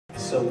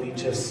so we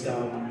just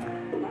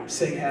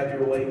say, have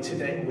your way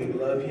today. We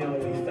love you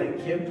and we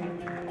thank you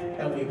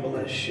and we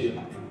bless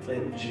you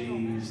in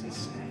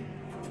Jesus' name.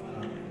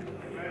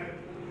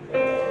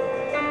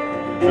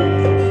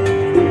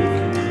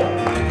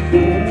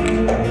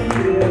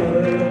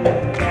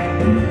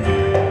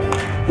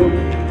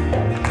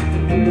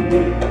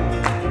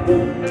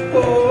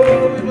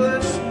 Oh, we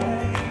bless you.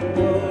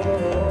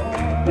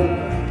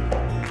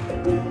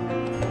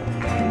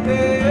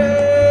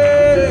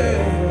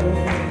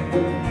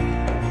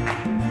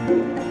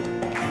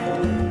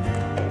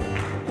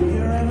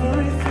 You're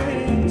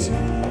everything to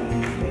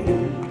me.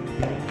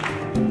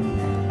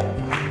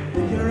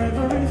 You're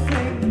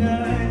everything I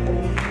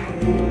need.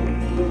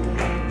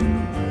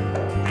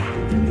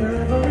 You're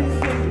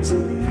everything to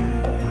me.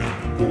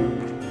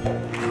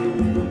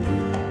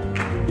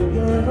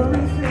 You're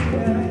everything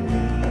I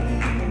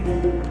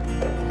need.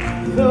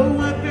 The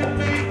weapon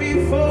may be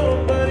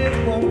formed, but it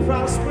won't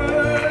prosper.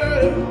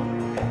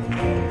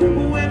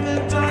 When the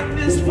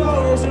darkness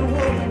falls, it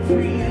won't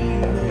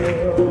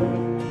prevail.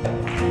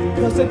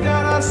 'Cause the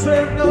God I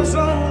serve knows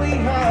only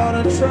how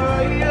to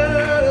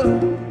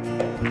triumph.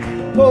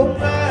 Oh,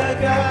 my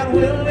God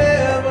will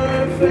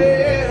never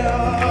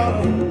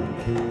fail.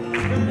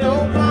 No,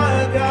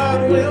 my God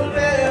will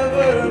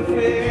never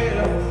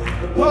fail.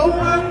 Oh,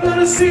 I'm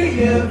gonna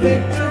see a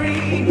victory.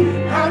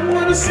 I'm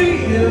gonna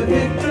see a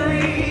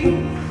victory.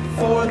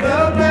 For the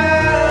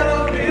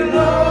battle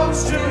belongs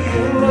to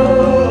you,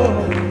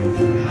 Lord.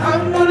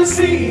 I'm gonna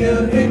see a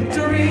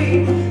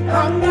victory.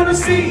 I'm gonna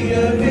see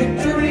a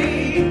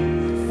victory.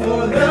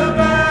 For the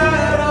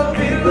battle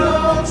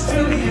belongs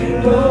to you,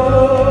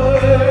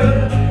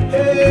 Lord.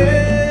 Yeah.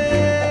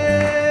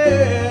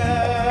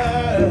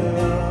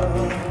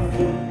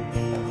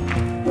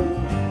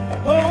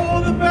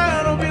 Oh, the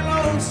battle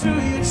belongs to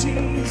you,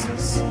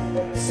 Jesus.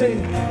 Say,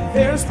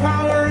 there's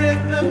power in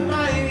the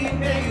mighty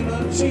name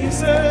of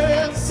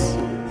Jesus.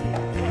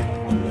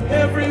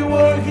 Every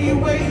war he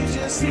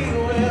wages, he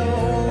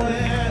will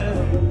win.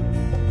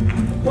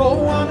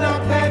 Oh, I'm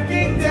not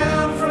backing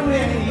down from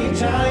any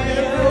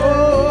giant.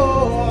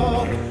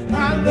 Oh,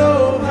 I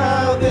know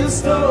how this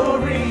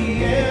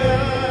story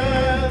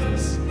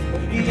ends.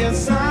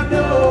 Yes, I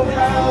know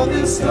how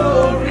this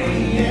story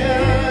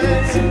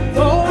ends.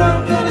 Oh,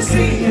 I'm gonna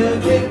see a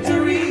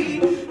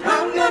victory.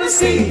 I'm gonna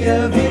see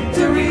a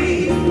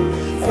victory.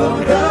 For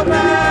the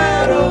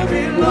battle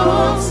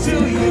belongs to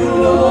you,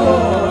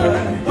 Lord.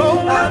 Oh,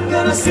 I'm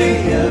gonna see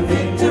a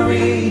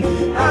victory.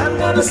 I'm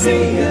gonna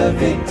see a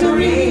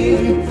victory.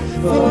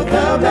 For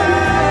the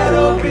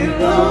battle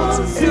belongs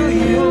to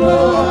you,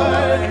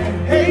 Lord.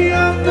 Hey,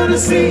 I'm gonna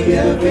see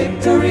a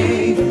victory.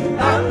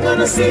 I'm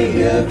gonna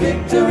see a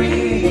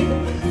victory.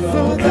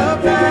 For the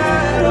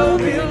battle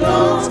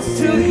belongs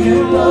to you,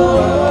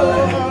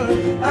 Lord.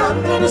 I'm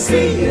gonna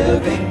see a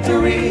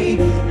victory.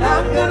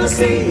 I'm gonna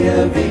see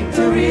a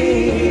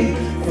victory.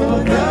 For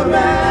the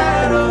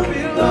battle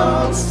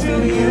belongs to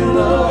you,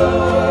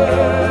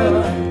 Lord.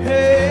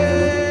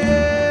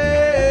 Hey,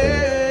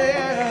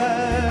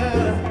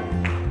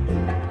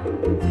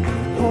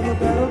 all the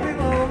battle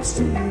belongs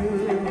to you.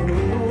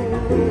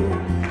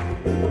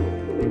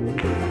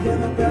 Yeah,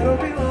 the battle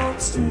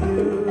belongs to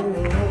you.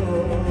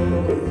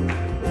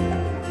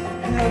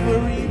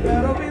 Every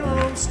battle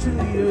belongs to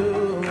you.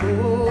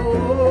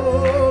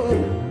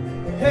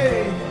 Hey,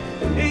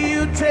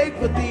 you take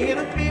what the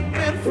enemy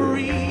meant for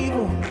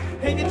evil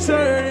and you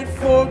turn it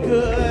for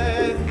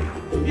good.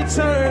 You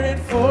turn it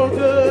for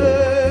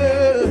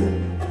good.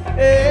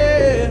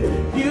 Yeah,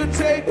 you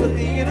take what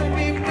the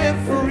enemy meant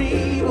for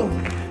evil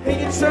and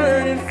you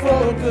turn it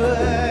for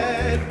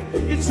good.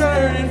 You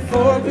turn it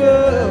for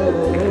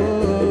good.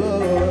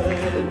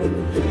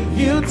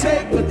 You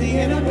take what the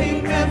enemy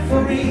meant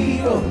for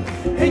evil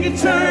and you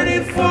turn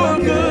it for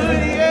good.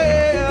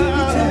 Yeah,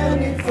 you turn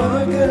it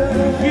for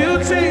good. You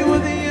take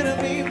what the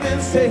enemy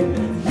meant, say,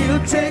 you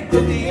take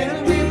what the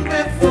enemy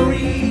meant for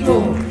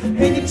evil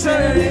and you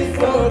turn it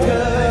for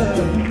good.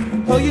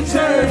 Oh, you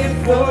turn it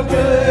for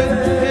good.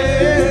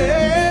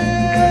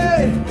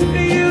 Hey,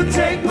 you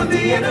take what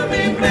the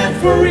enemy meant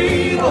for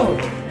evil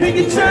and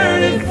you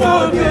turn it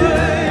for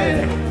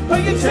good. Oh,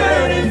 you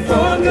turn it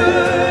for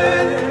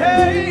good.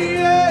 Hey,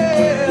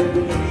 yeah.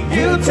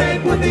 You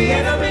take what the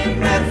enemy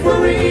meant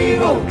for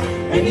evil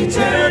and you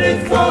turn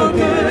it for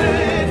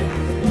good.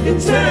 You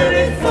turn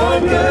it for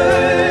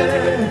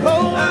good.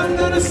 Oh, I'm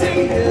gonna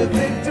see a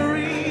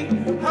victory.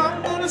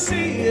 I'm gonna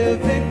see a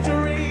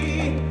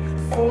victory.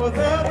 For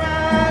the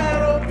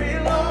battle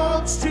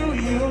belongs to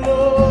you,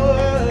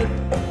 Lord.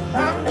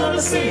 I'm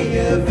gonna see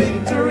a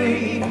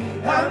victory.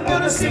 I'm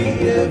gonna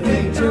see a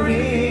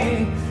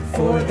victory.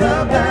 For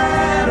the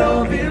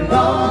battle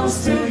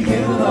belongs to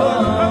you,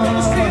 Lord.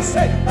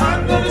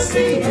 I'm gonna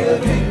see a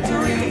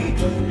victory.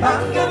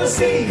 I'm gonna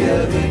see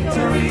a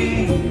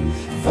victory.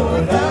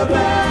 For the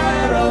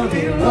battle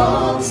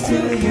belongs to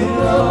you,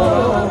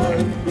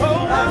 Lord.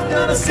 Oh, I'm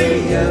gonna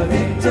see a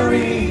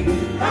victory.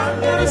 I'm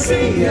gonna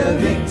see a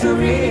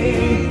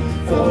victory.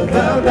 For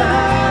the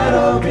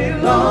battle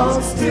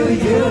belongs to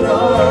you,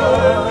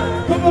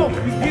 Lord. Come on,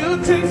 you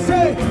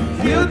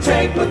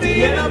take what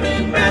the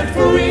enemy meant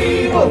for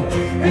evil,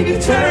 and you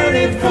turn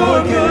it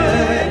for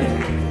good.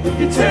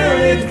 You turn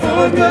it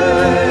for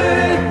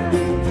good.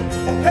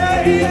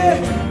 Hey, yeah.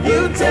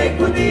 You take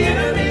what the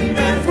enemy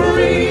meant for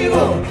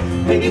evil,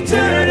 and you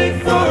turn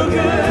it for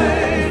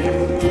good.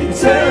 You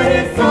turn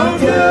it for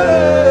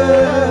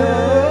good.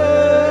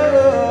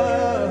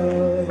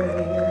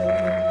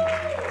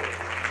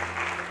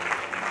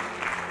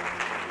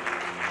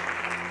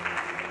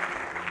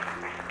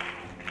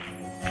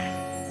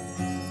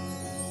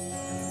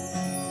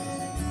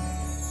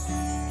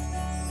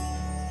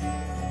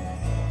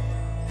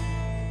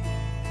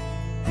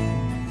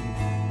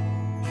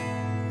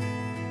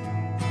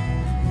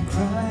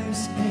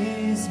 Christ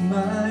is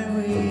my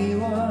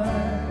reward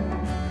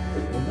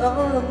and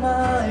all of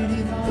my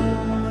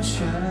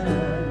devotion.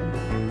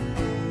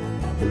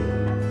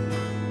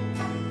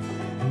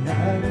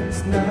 And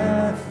there's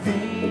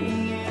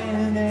nothing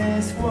in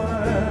this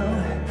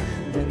world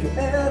that could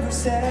ever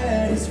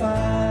satisfy.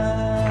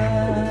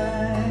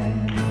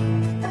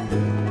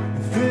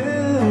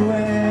 Through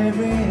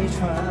every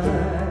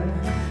trial,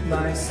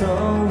 my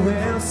soul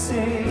will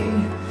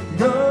sing,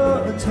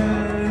 no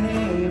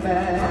turning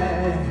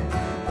back.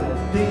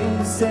 I've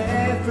been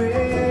set free.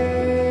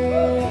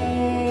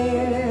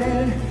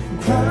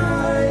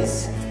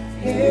 Christ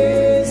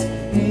is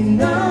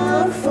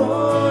enough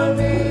for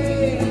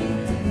me.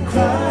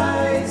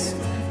 Christ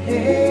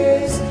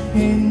is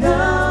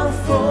enough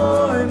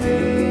for me.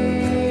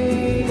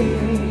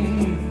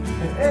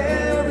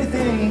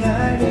 Everything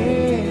I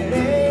need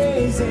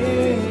is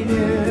in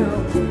you.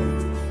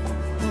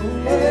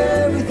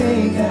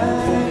 Everything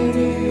I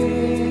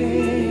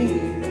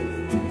need.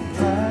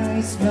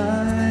 Christ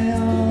my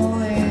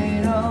all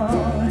in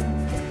all,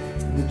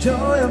 the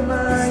joy of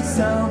my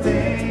salvation.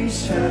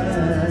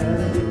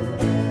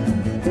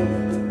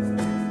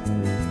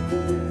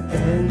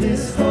 And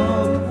this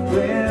hope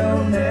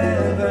will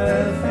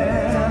never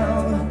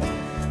fail.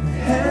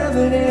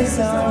 Heaven is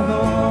our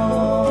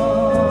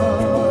goal.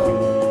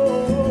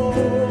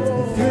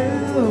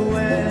 Through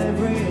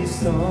every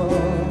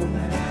storm,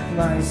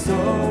 my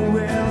soul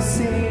will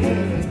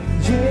sing,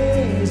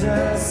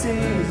 Jesus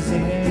is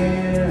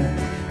here.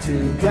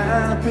 To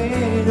God be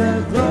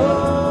the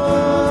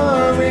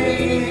glory.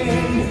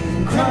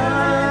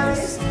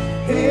 Christ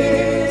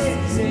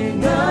is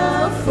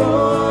enough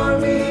for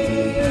me.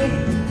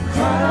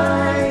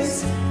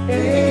 Christ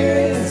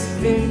is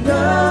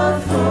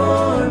enough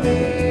for me.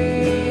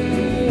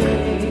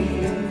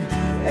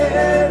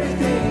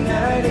 Everything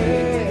I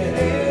need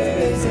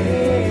is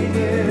in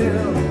you.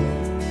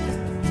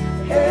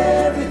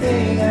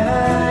 Everything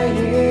I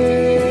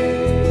need.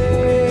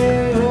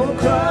 Oh,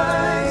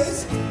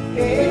 Christ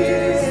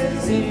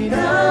is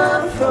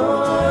enough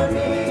for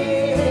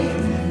me.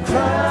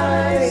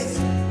 Christ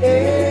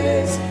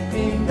is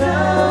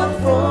enough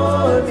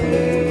for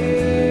me.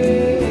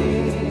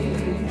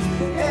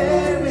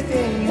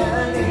 Everything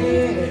I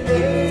need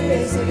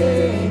is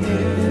in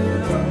you.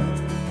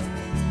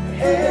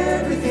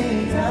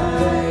 Everything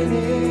I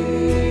need.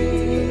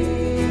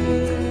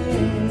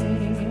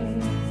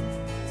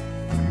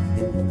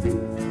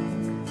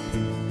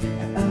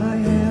 I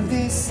have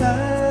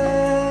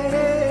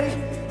decided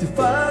to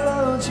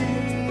follow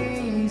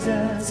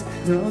Jesus.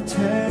 No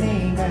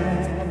turning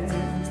back.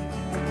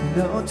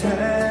 No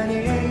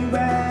turning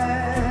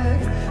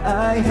back.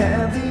 I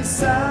have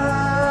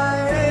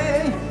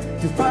decided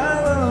to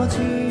follow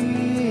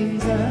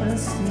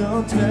Jesus.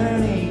 No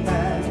turning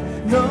back.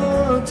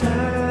 No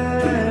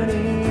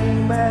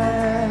turning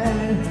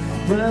back.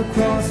 The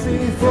cross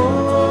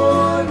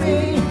before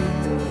me,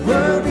 the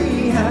world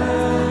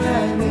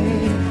behind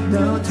me.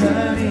 No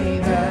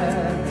turning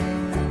back.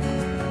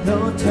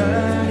 No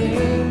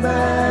turning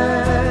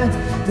back.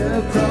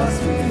 The cross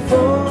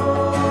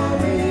before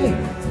me,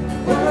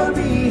 world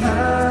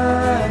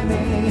behind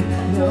me.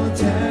 No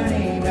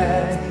turning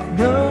back.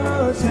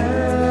 No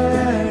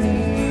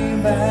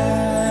turning back.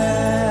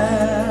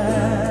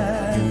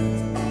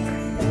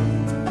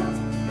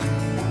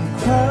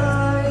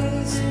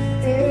 Christ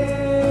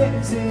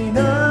is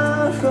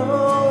enough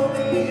for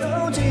me.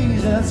 Oh,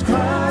 Jesus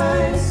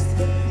Christ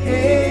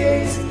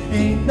is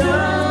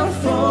enough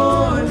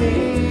for me.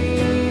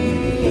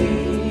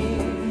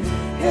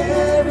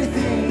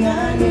 Everything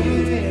I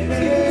need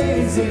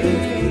is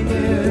in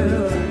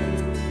you.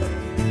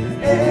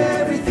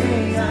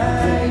 Everything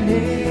I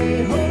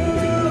need.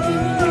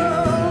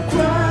 Oh,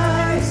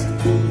 Christ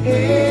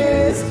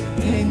is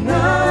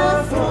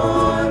enough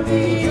for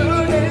me.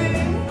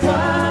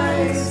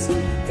 Christ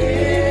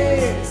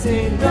is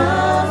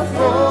enough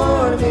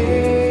for me.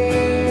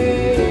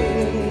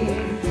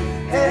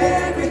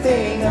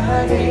 Everything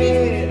I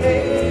need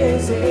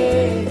is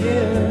in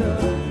you.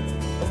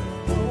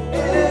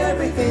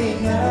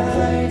 Everything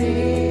I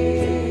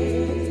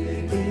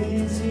need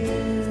is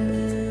you.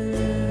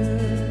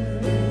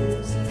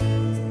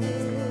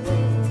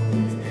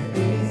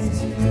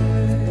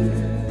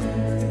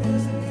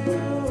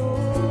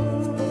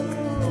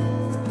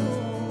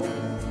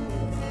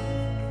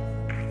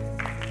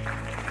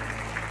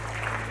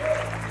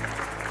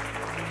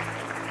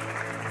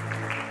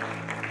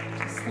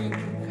 thank you,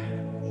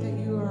 God, that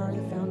you are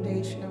the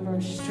foundation of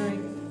our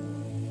strength,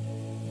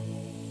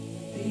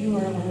 that you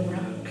are our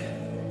rock.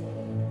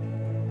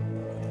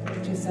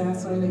 We just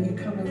ask, Lord, that you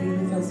come and be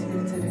with us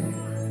here today.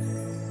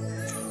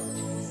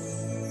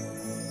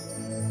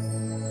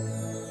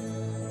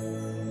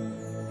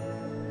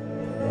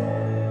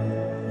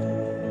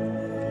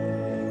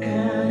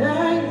 God,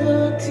 I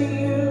look to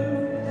you.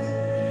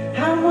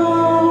 I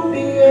won't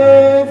be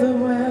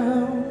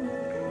overwhelmed.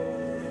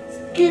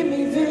 Give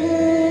me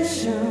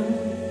vision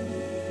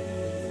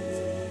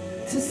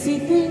to see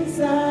things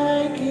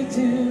like you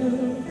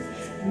do.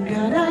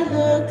 God, I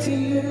look to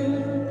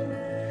you.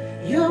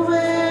 You're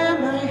where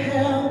my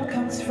help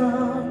comes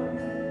from.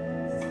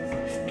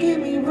 Give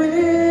me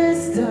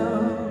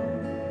wisdom.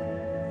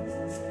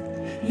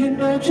 You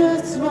know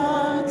just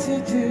what to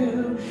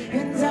do.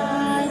 And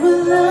I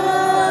will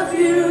love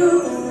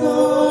you,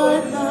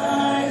 Lord,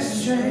 my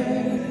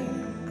strength.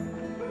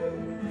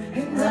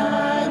 And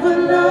I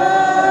will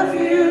love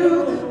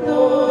you,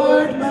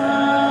 Lord,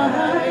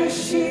 my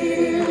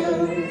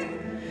shield.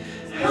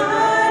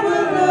 I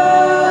will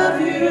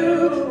love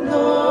you,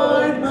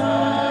 Lord,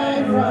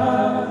 my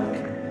rock.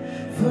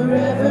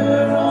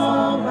 Forever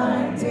all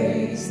my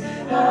days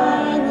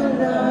I will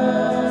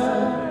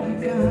love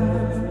you,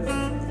 God.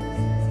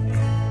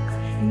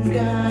 And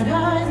God,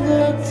 I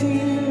look to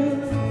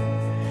you.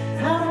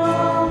 I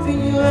won't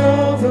be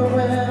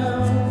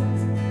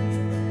overwhelmed.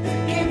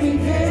 Give me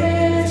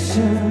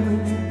vision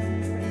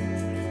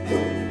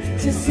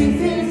to see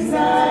things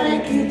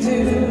like you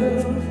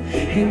do.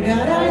 And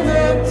God, I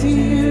look to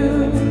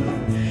you.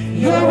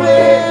 You're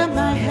where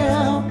my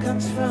help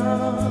comes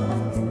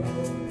from.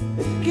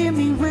 Give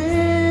me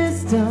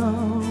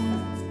wisdom.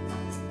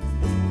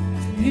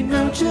 You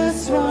know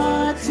just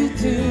what to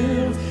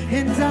do.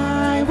 And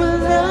I will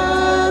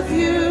love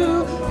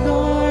you,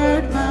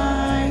 Lord,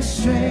 my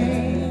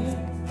strength.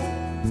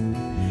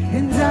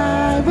 And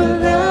I will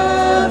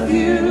love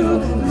you,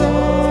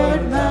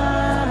 Lord,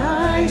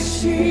 my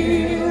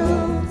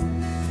shield.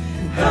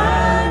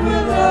 I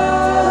will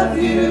love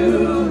you,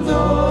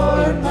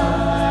 Lord,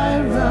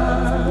 my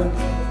rock.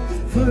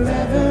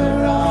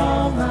 Forever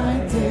all my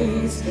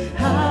days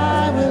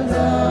I will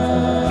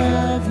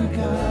love you,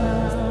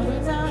 God.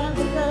 And I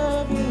will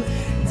love you.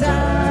 And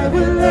I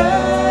will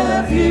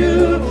love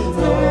you,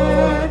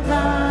 Lord,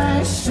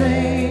 my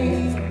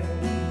strength.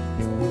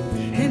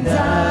 And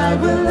I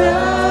will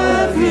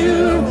love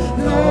you,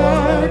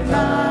 Lord,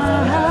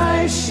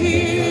 my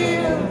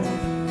shield.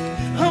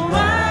 Oh,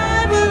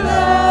 I will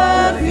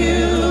love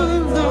you,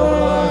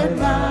 Lord,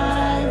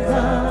 my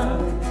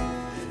rock.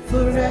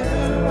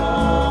 Forever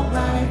all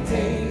my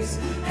days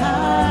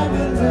I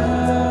will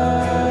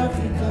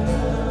love you,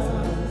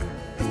 God.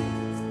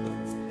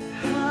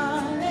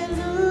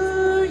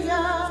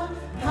 Hallelujah,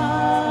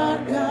 our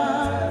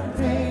God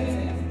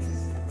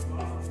reigns.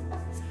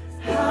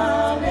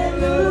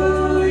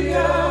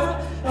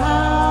 Hallelujah,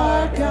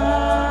 our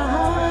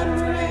God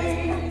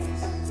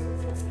reigns.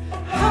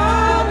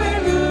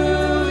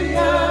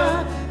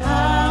 Hallelujah,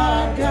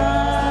 our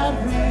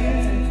God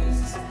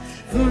reigns.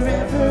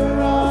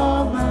 Forever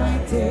all my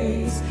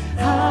days.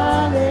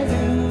 Hallelujah.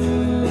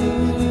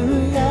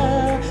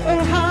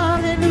 Oh,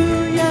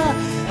 hallelujah.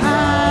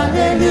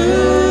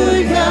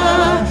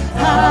 Hallelujah,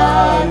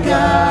 our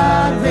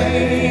God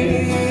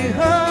reigns.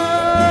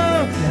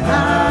 Oh,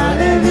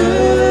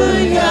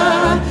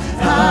 hallelujah,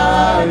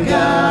 our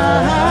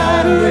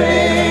God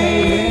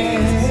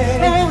reigns.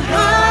 Oh,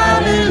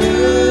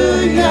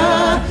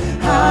 hallelujah,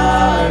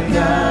 our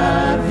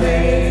God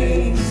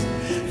reigns.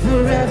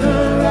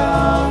 Forever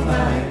all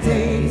my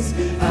days.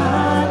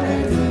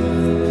 Hallelujah.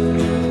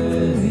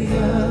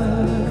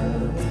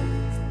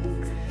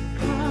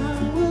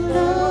 I will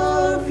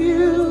love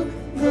you,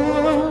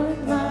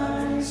 Lord,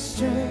 my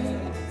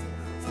strength.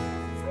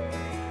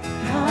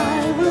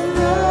 I will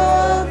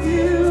love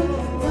you,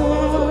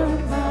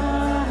 Lord,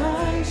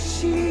 my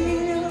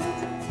shield.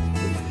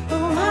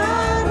 Oh,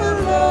 I will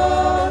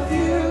love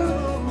you,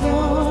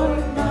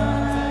 Lord,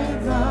 my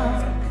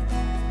rock.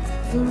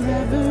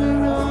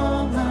 Forever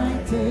all my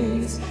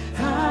days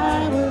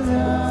I will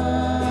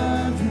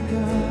love you,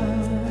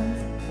 God.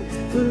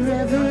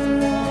 Forever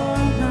all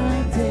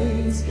my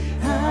days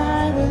I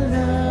will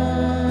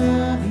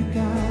love you,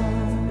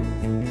 God.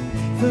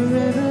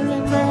 Forever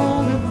and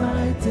all of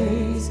my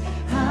days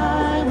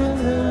I will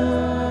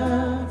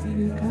love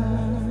you,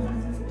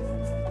 God.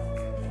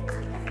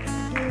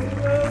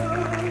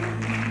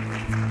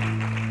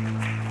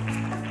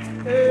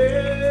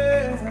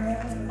 Yeah.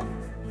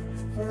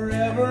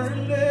 Forever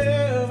and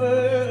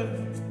ever,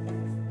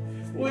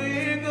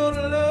 we're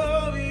gonna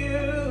love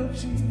you,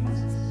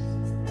 Jesus.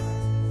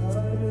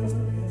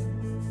 Hallelujah.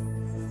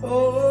 Oh,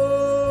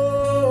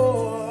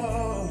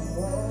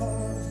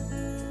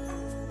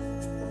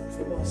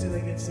 come on, sing that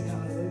again, sing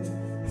hallelujah.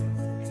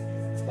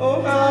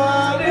 Oh,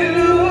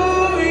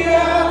 hallelujah,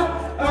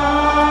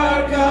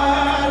 our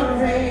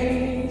God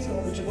reigns. Come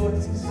on, with your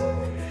voices.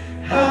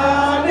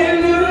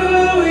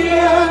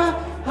 Hallelujah,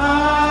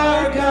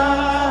 our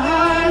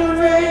God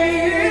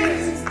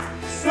reigns.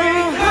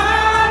 Sing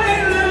hallelujah.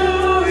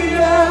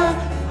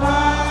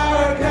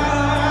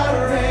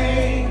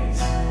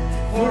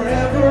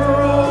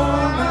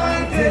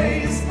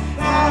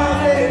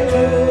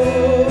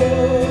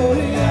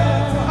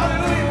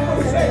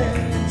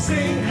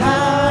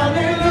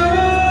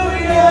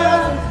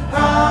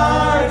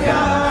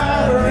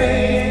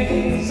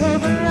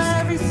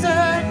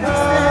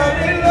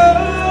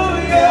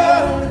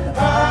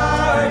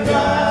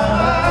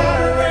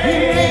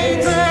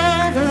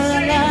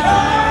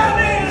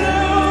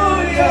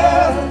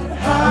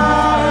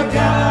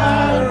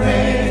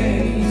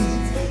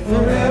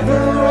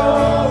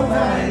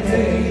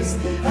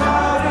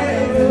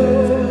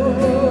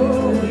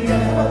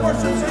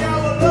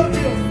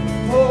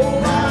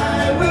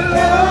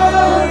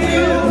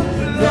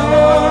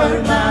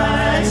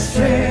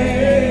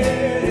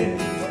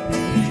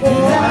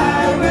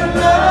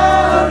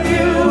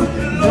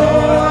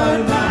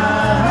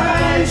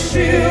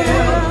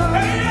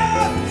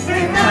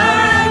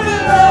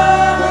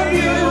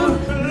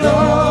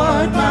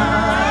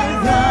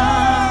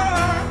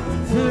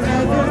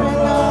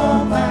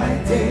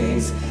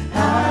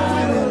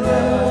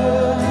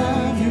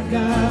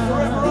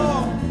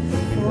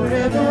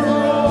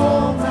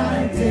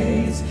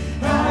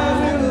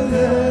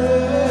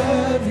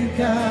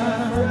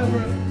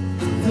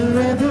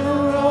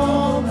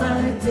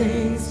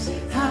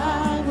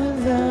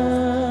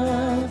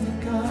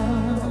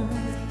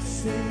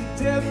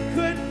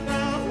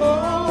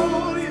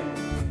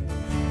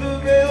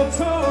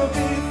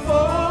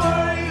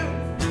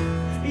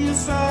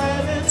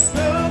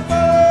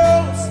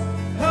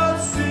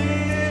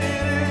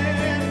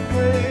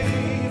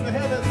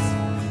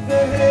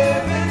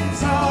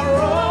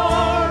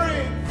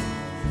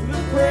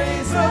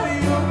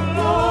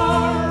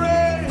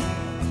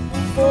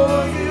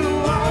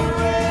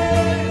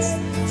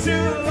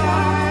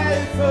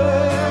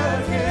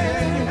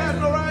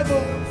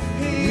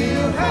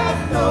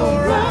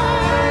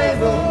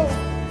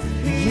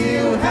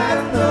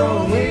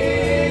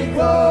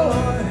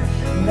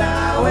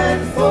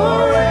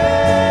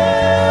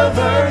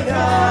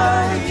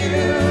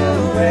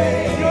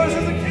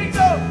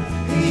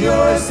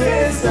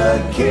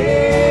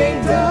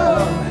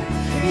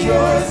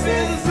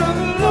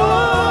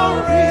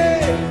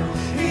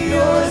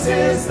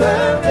 is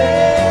the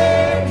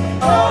name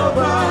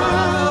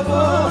above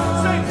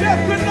all. Say,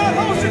 death could not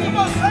hold you. Come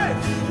on, say.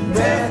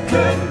 Death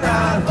could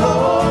not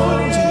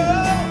hold you.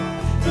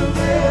 The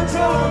veil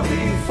torn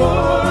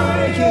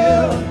before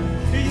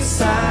you. You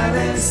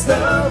silenced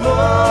the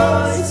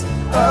voice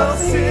of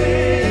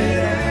sin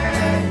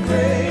and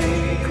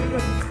grave.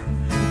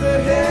 The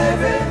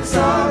heavens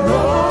are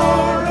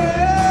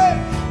roaring,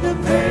 the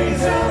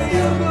praise of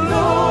your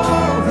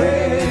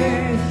glory.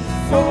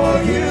 For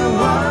you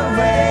are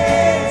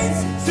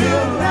raised to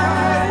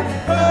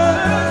life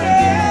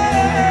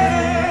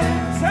again.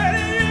 Say,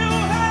 you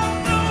have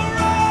no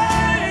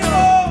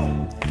rival.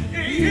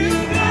 You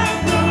have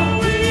no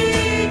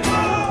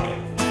equal.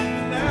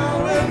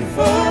 Now and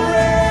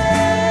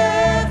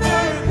forever,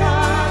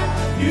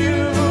 God, you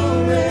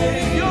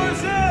reign.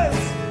 Yours is.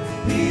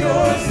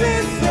 Yours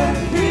is the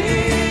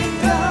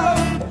kingdom.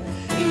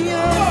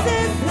 Yours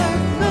is the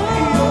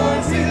glory.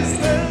 Yours is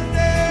the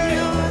name.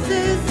 Yours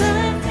is the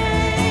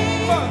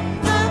name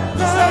above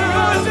Say,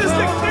 yours is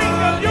the all.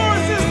 kingdom.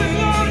 Yours is the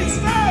glory.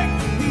 Say.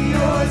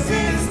 Yours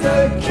is the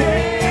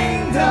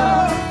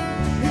kingdom.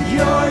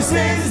 Yours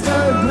is the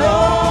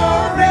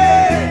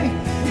glory.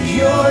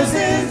 Yours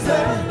is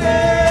the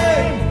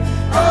name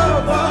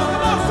above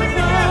Come on, sing it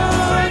again.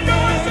 Say,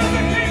 yours is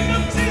the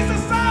kingdom.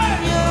 Jesus said.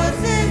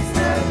 Yours is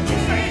the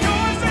Say,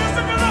 yours is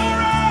the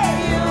glory.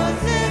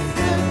 Yours is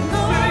the Say,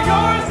 glory.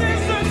 yours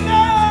is the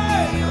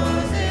name.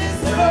 Yours is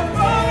the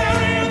Above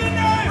every other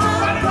name.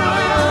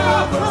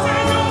 Hallelujah.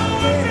 Say,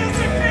 yours is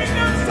the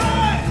kingdom.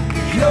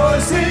 Say.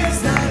 Yours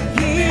is the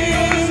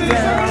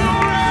kingdom.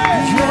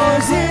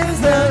 Yours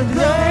is the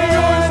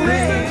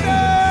glory.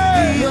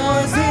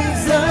 Yours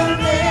is the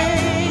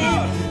name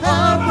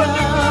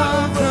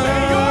above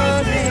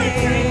all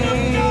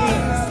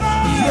names.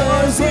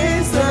 Yours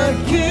is the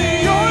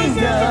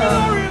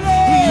kingdom.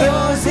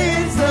 Yours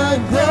is the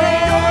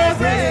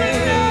glory.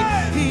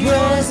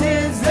 Yours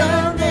is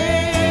the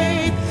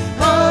name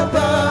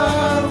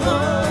above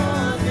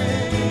all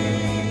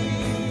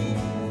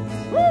names.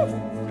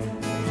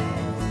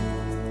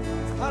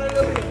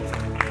 Hallelujah.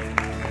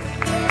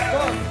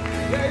 Come on.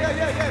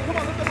 Yeah. Come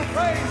on, lift up a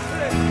praise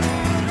today.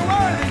 You're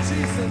worthy,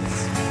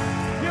 Jesus.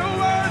 You're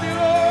worthy,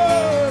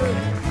 Lord.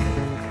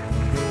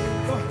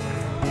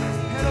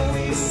 And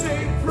we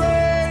sing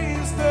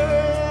praise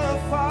the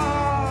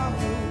Father,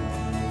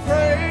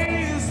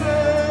 praise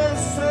the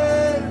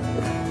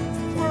Son,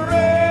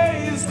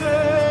 praise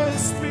the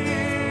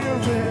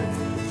Spirit,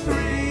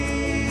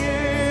 three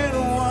in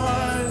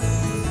one.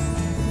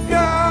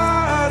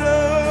 God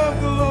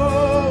of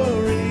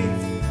glory,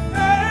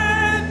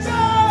 majesty,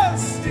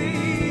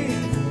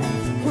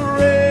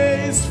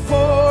 praise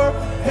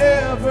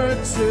forever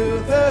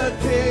to the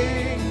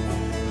King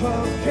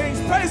of Kings.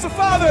 Praise the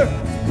Father,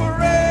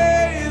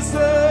 praise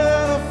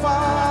the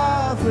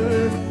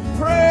Father,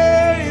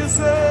 praise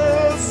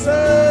the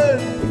Son,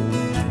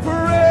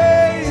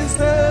 praise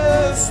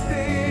the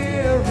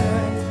Spirit,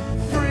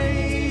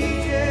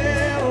 three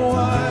in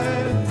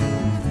one.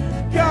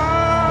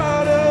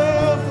 God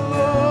of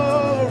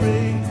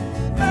glory,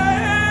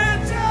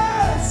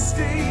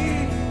 majesty,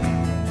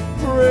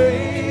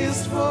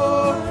 praise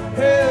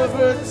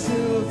forever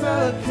to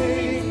the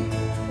King.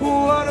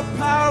 What a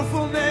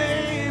powerful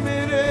name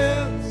it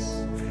is.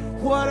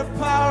 What a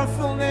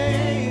powerful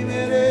name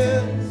it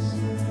is.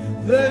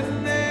 The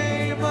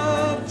name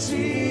of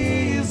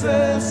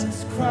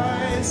Jesus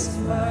Christ,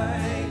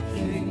 my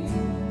King.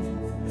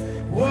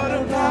 What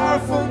a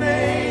powerful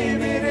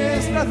name it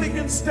is.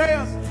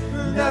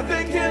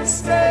 Nothing can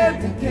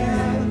stand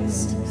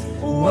against.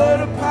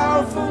 What a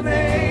powerful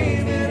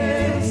name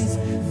it is.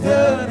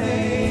 The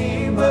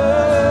name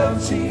of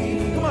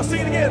Jesus. Come on,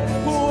 sing it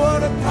again.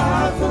 What a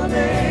powerful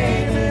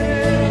name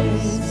it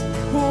is.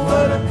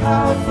 What a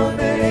powerful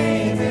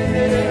name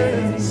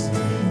it is.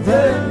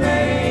 The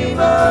name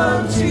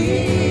of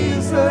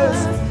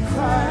Jesus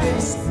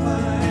Christ,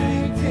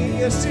 my King.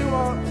 Yes, you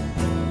are.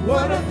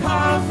 What a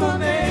powerful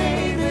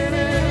name it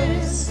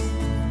is.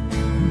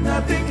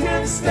 Nothing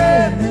can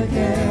stand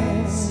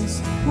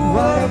against.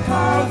 What a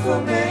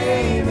powerful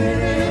name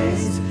it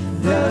is.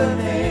 The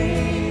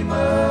name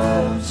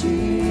of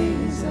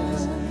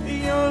Jesus.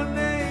 Your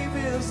name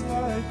is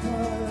like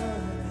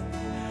honey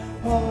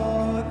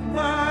on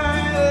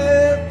my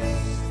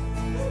lips.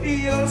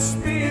 Your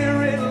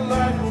spirit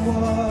like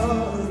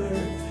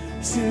water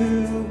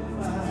to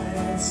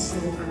my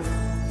soul.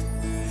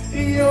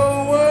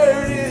 Your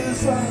word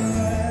is a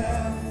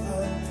lamp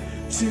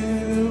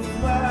to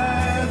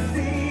my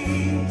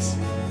feet.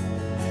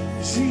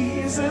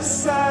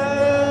 Jesus, I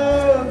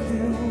love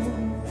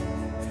you.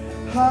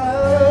 I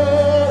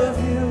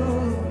love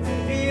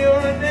you.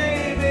 Your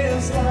name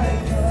is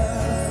like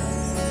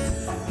honey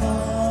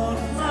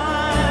on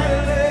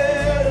my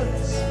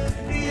lips.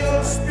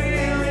 Your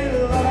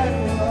spirit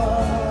like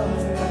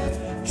water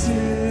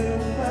to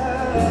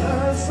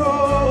my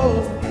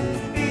soul.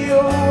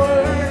 Your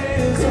word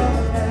is a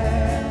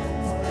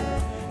lamp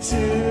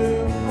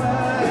to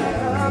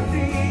my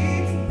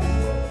feet.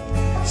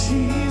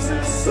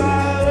 Jesus,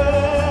 I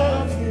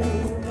love you.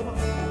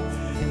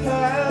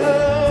 I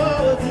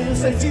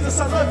Jesus,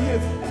 I love you.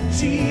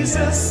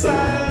 Jesus,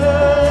 I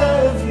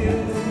love you.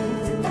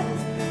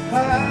 I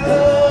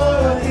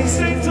love you.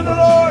 Sing to the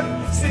Lord.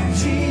 Sing,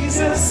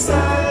 Jesus,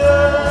 I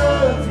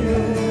love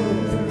you.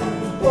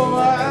 Oh,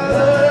 I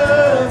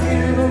love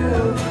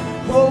you.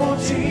 Oh,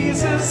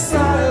 Jesus,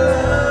 I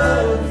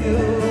love you.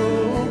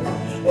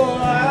 Oh,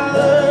 I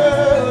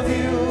love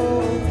you.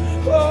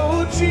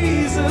 Oh,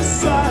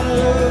 Jesus, I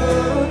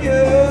love you.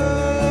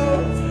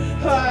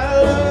 I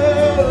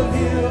love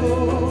you.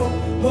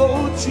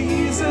 Oh,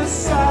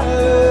 Jesus, I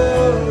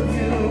love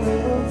you.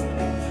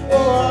 Oh, I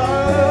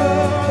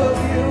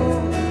love you.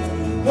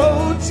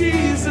 Oh,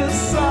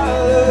 Jesus, I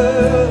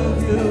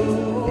love you.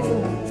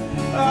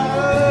 I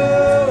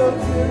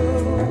love you.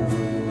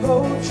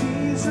 Oh,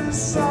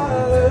 Jesus, I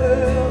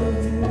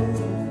love you.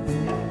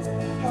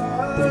 I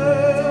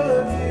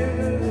love you.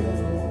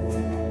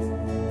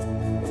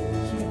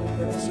 So you can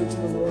minister to the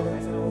Lord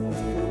right now with the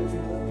fruit of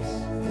your voice.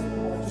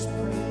 Just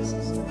praise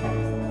His name.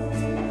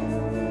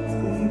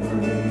 We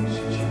praise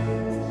you,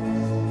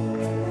 Jesus.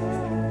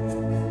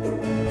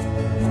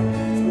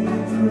 We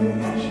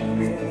praise you.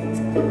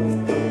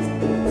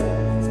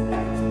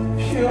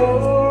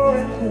 Pure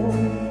and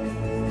holy,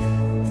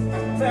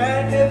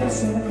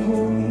 magnificent and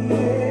holy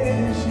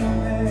is your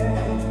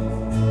name.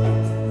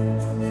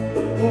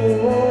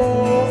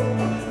 Oh,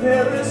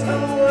 there is no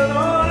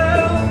one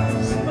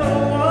else,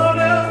 no one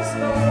else,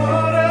 no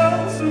one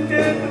else who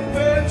can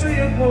compare to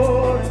your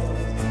glory,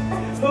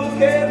 who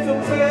can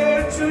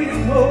compare to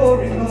your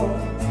glory,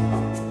 Lord.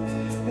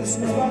 There's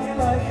nobody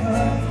like you,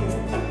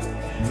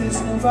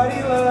 there's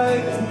nobody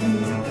like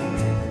you,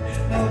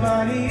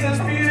 nobody is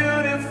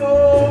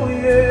beautiful,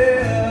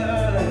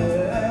 yeah.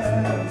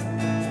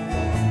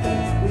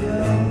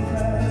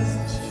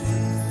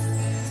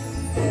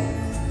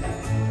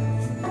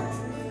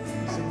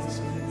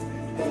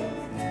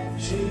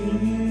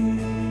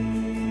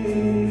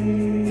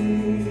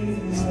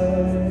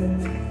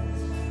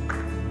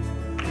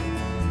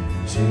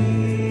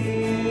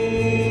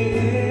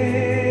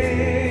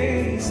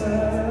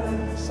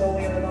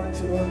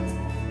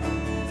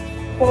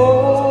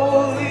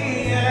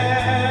 Holy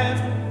and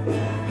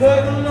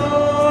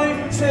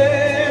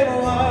anointed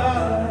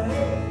one,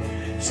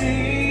 Jesus,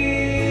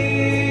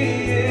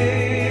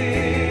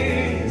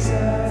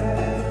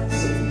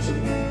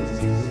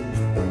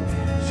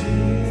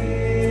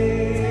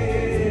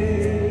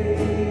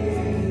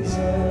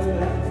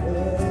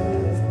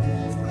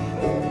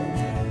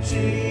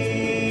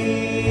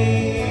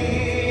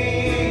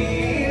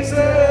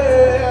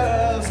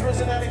 Jesus,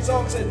 risen and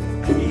exalted,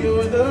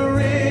 you're the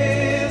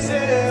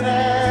risen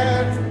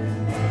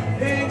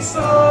and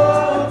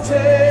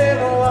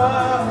exalted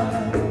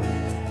one,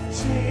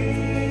 Jesus.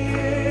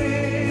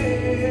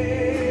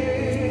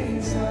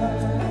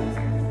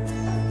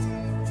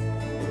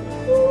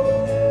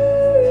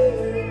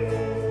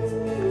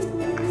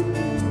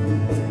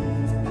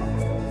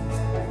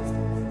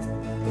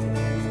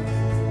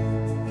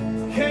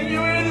 Can you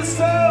hear the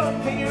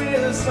sound? Can you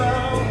hear the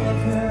sound of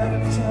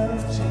heaven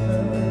touching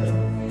earth?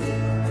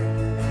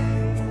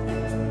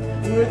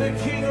 Where the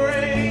King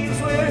reigns,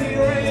 where He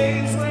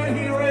reigns, where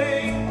He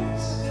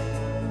reigns.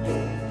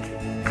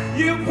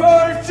 You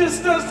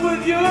purchased us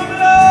with your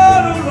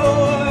blood, oh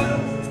Lord.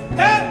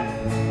 Hey!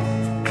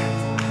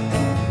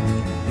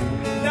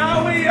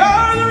 Now we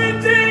are the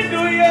redeemed,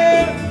 oh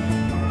yeah.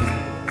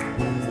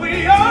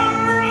 We are a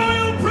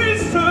royal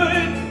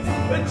priesthood,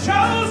 a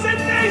chosen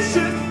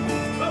nation,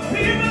 a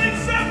people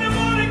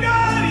acceptable to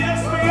God.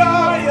 Yes, we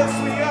are, yes,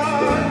 we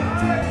are.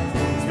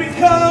 It's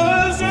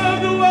because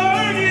of the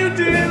work you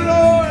did,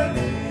 Lord.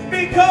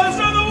 Because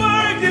of the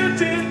work you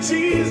did,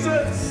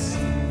 Jesus.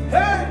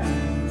 Hey!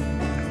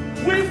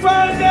 We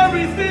find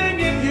everything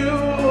in you.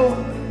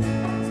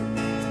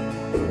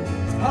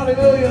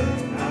 Hallelujah.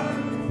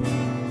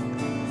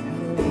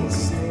 We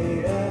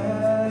say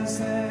as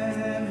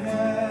in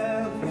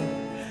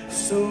heaven,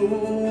 so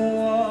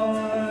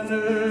on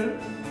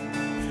earth,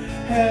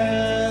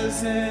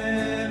 as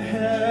in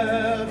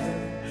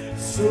heaven,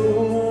 so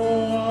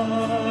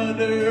on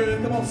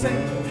earth. Come on,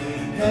 sing.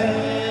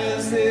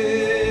 As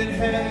in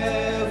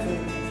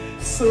heaven,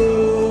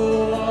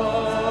 so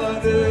on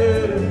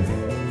earth.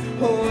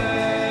 Oh,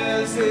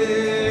 as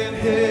in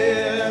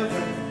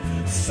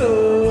heaven,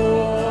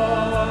 so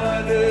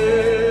on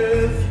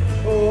earth.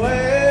 Oh,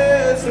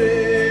 as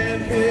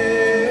in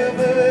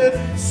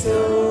heaven,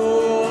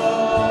 so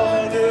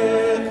on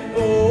earth.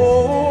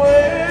 Oh,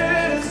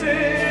 as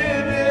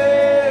in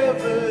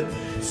heaven,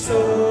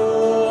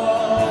 so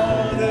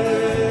on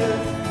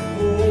earth.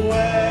 Oh,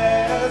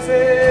 as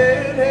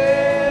in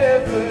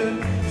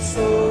heaven,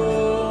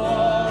 so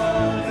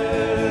on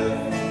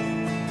earth.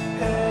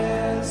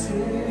 As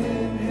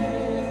in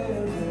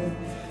heaven,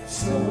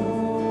 so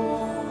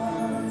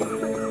on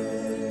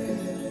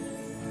earth.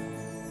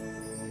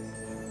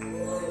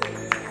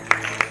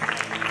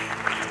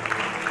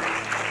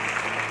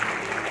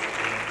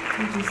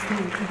 We just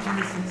thank you,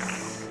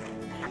 Jesus.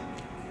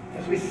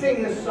 As we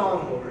sing this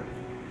song, Lord,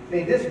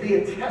 may this be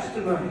a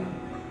testimony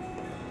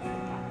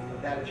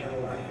of that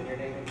eternal life. In your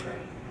name we pray.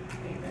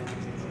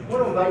 I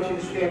want to invite you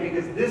to stand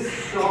because this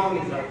song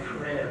is our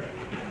prayer.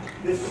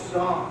 This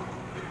song,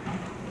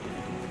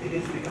 it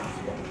is the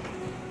gospel.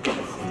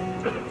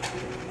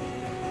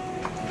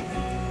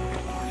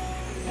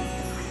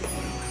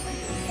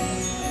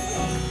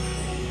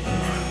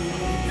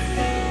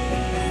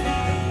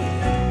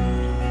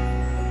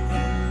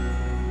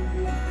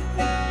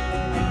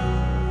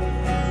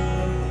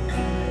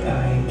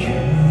 I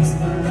cast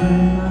my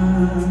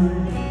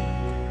mind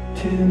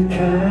to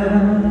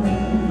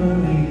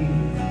Calvary,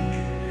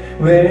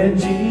 where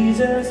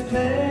Jesus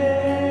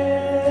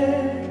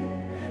bled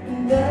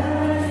and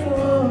died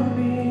for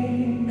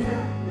me.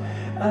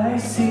 I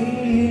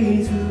see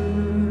His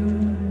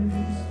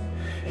wounds,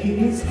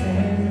 His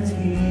hands,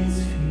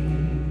 His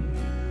feet,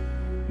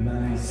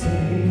 my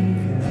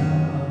Savior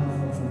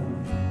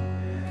on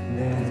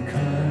that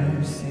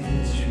cursed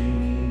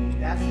tree.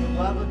 That's the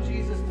love of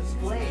Jesus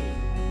displayed.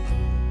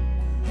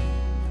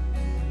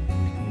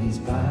 His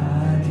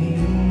body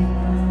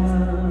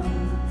hung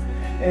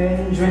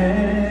and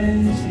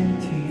drenched in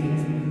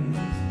tears,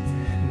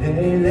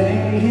 they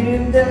lay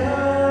Him down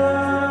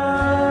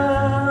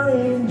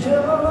in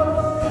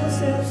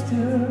Joseph's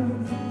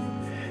tomb.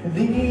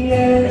 The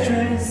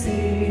entrance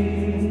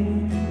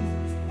sealed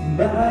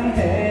by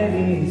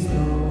heavy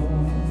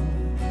stone,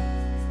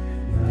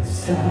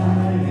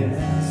 Messiah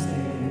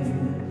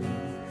stands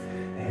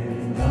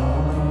and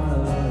all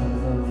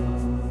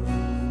alone.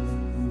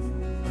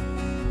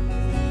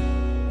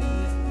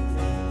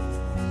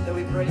 So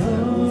we praise Him.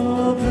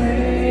 Oh,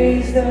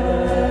 praise the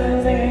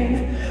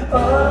name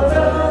of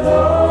the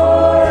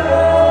Lord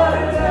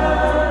our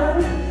God.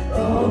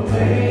 Oh,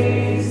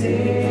 praise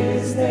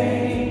His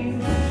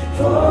name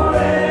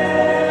forevermore.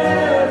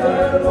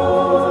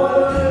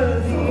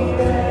 The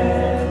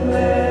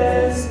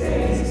endless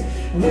days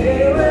we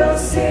will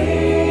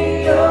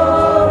sing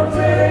your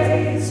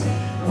praise.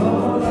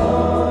 Oh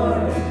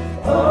Lord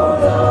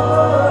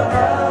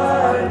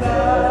our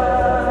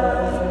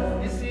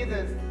God. You see,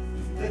 the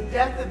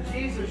death of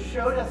Jesus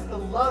showed us the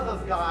love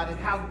of God and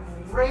how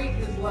great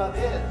His love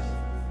is.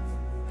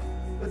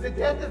 But the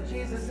death of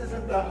Jesus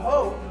isn't the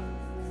hope.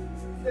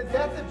 The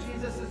death of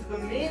Jesus is the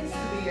means to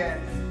the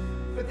end.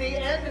 But the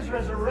end is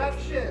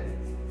resurrection.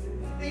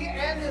 The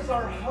end is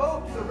our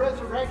hope, the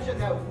resurrection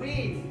that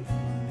we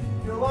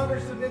no longer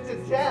submit to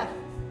death.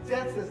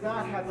 Death does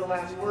not have the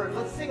last word.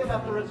 Let's sing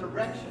about the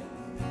resurrection.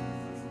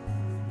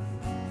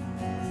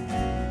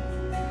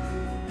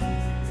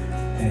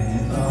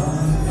 And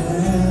on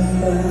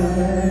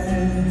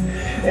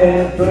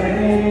the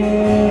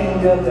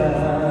break of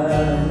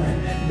dawn,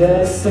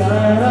 the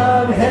Son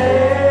of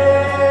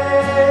Heaven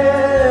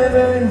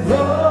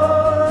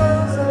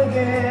rose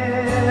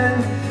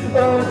again.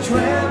 Oh,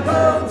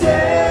 trampled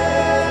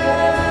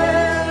death,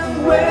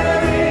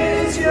 where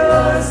is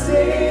your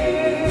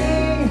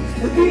sting?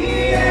 The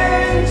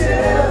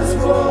angels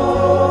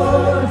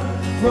roar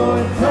for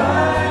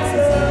Christ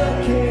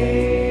the King.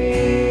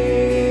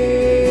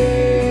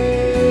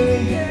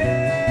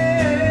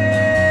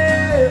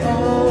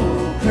 Oh,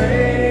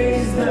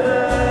 praise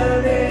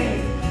the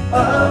name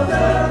of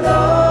the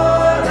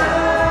Lord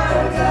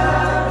our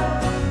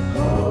God.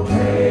 Oh,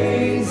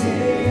 praise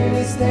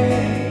His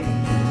name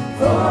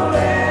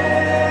forevermore.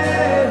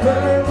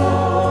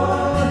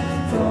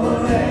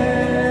 For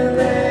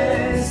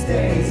endless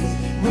days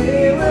we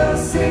will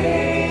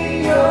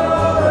sing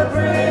your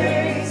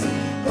praise.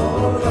 Oh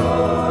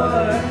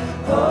Lord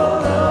our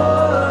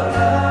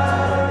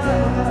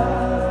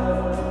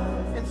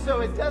God. And so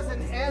it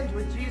doesn't end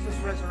with Jesus'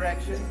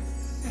 resurrection,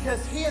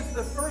 because He is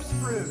the first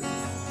fruit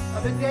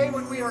of a day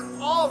when we are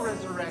all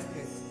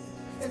resurrected.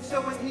 And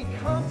so when He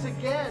comes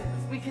again,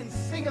 we can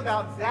sing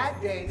about that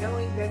day,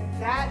 knowing that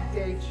that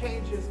day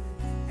changes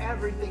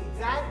everything.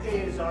 That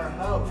day is our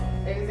hope.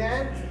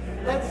 Amen?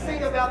 Let's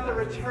sing about the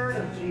return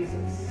of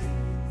Jesus.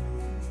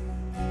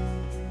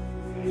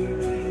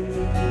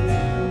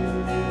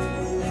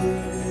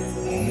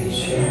 He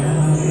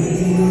shall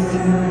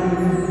return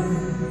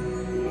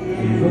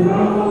in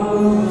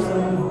robes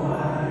of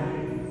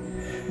white,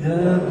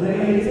 the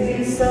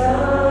blazing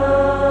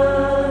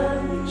sun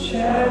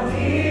shall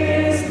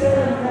pierce the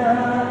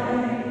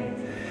night,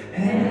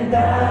 and I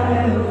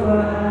will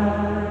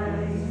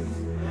rise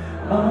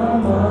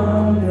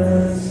among the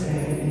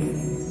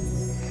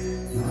saints,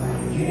 my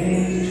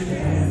gaze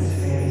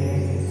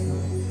transfixed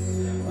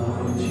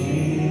on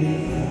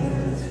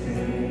Jesus'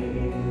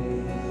 face.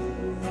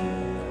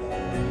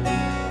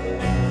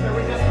 So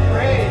we just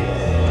praise.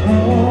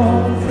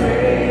 Oh,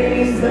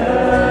 praise the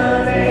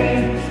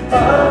name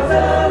of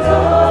the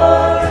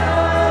Lord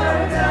our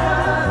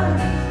God.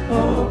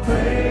 Oh,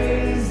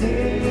 praise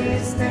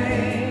His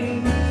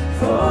name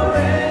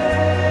forevermore.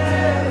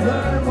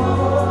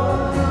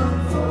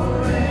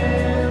 For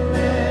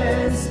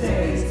endless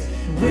days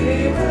we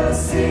will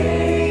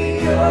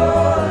sing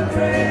your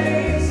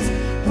praise.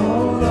 Oh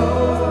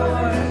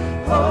Lord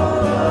our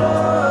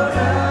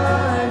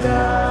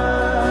God.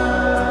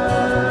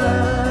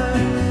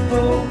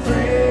 Oh,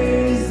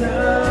 praise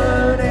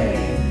the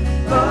name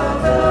of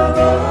the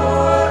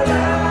Lord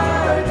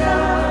our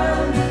God.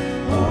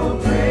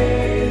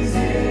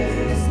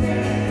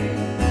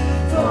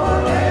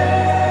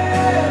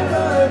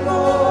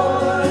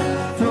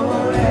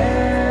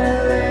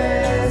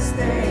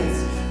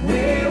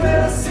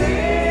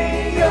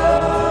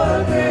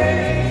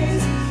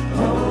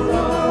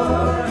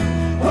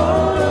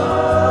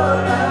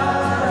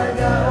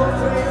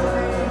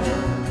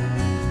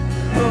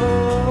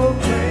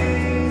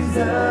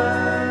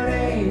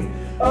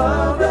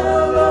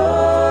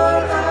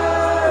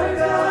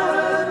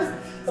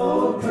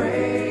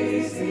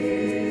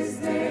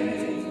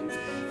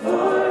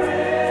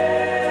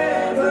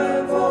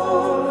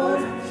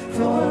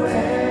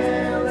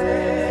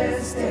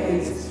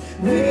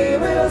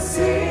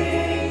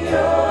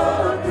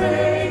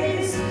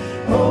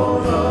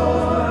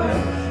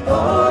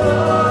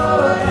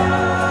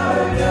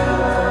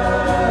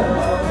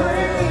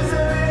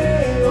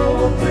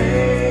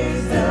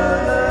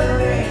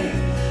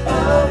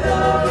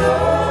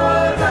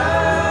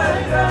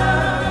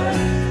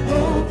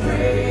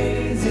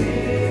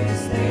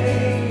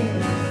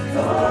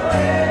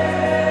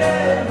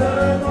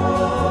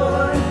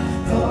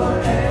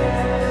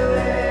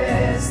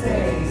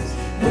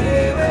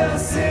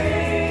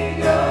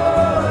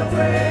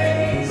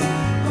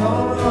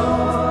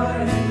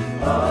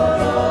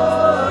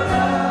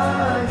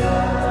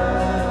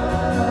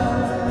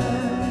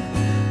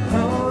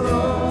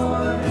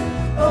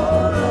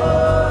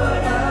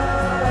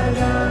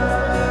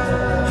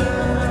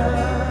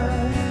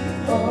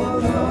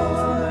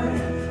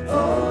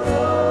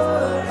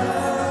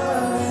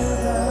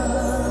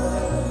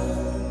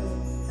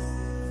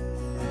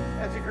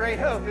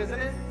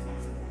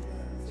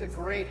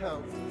 great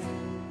hope.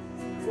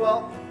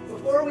 Well,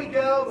 before we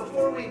go,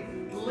 before we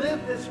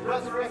live this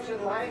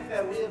resurrection life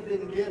that we have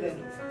been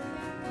given,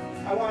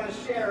 I want to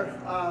share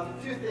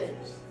 2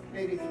 things,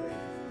 maybe 3.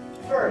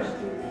 First,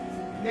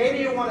 maybe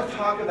you want to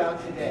talk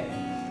about today.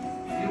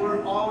 You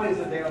are always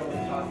available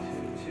to talk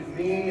to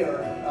me or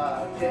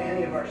to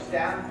any of our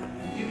staff.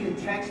 You can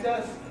text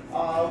us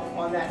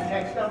on that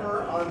text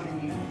number on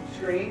the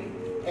screen,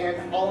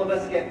 and all of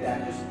us get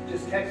that.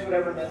 Just text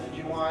whatever message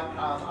you want.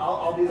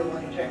 I'll be the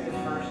one who checks it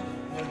first,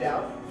 no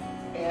doubt,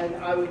 and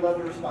I would love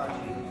to respond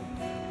to you.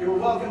 You're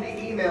welcome to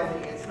email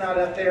me. It's not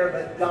up there,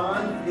 but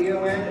Don,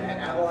 D-O-N, at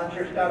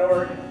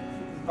avalonchurch.org. You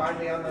can find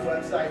me on the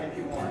website if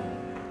you want.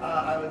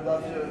 I would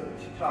love to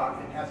talk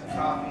and have some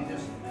coffee.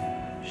 Just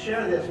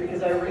share this,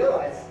 because I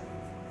realize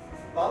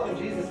following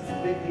Jesus is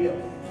a big deal.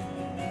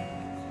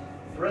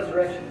 The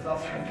resurrection is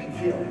also a big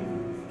deal.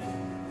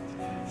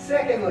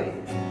 Secondly,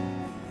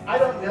 I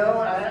don't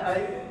know,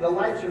 the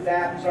lights are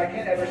bad, so I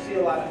can't ever see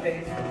a lot of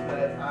faces,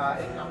 but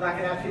I'm not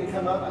going to ask you to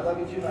come up. I love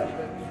you too much,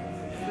 but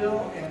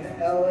Phil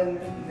and Ellen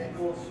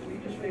Nichols, will you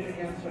just raise your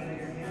hand so I know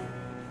your name?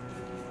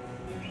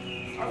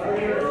 Over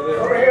here.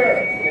 Over here.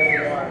 There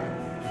you are.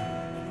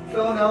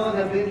 Phil and Ellen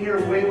have been here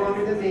way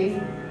longer than me.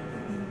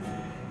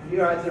 You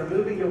guys are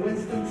moving to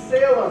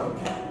Winston-Salem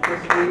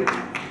this week.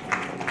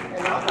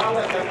 And I'll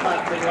let that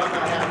clap for you. I'm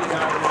not happy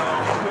about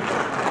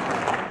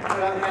it. But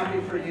I'm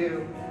happy for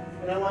you.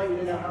 And I want you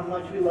to know how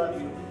much we love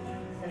you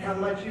and how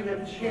much you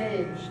have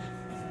changed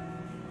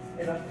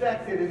and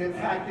affected and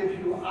impacted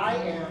who I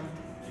am,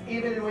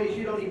 even in ways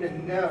you don't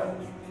even know.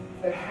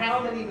 But how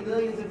many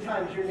millions of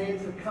times your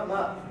names have come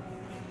up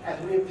as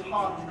we have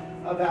talked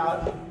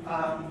about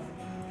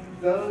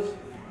those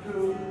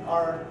who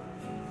are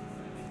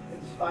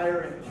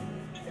inspiring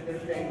in their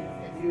faith,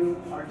 and you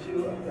are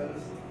 2 of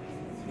those.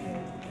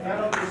 And I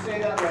don't just say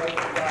that like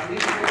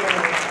these 3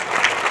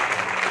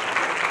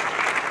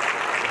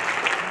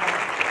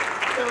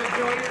 So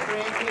enjoy your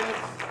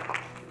grandkids.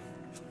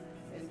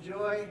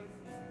 Enjoy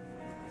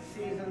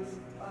seasons.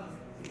 Oh.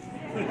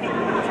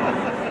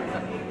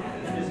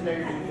 Just know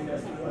you're going to be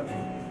best of luck.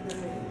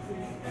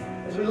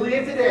 As we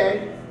leave today,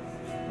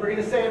 we're going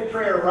to say a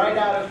prayer right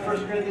out of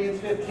 1 Corinthians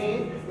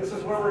 15. This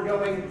is where we're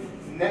going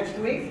next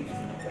week.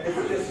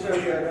 It's just so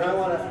good. And I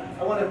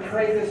want to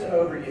pray this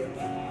over you.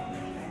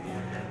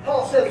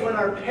 Paul says, when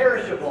our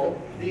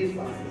perishable, these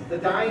bodies, the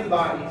dying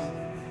bodies,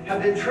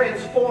 have been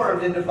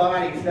transformed into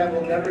bodies that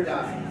will never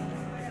die,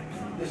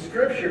 the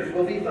scriptures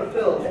will be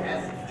fulfilled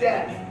as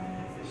death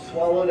is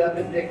swallowed up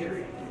in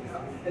victory.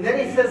 And then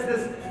he says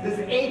this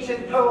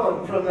ancient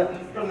poem from the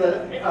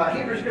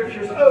Hebrew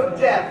scriptures, "Oh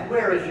death,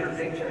 where is your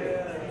victory?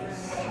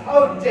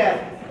 Oh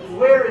death,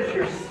 where is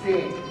your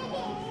sting?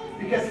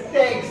 Because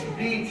thanks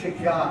be to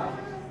God.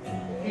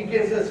 He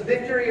gives us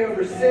victory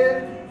over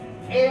sin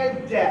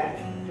and death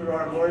through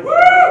our Lord Jesus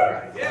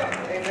Christ."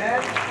 Yeah.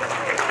 Amen?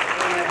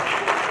 Amen.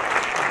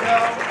 Go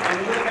and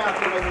live out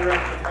the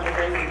resurrection. Have a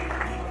great week.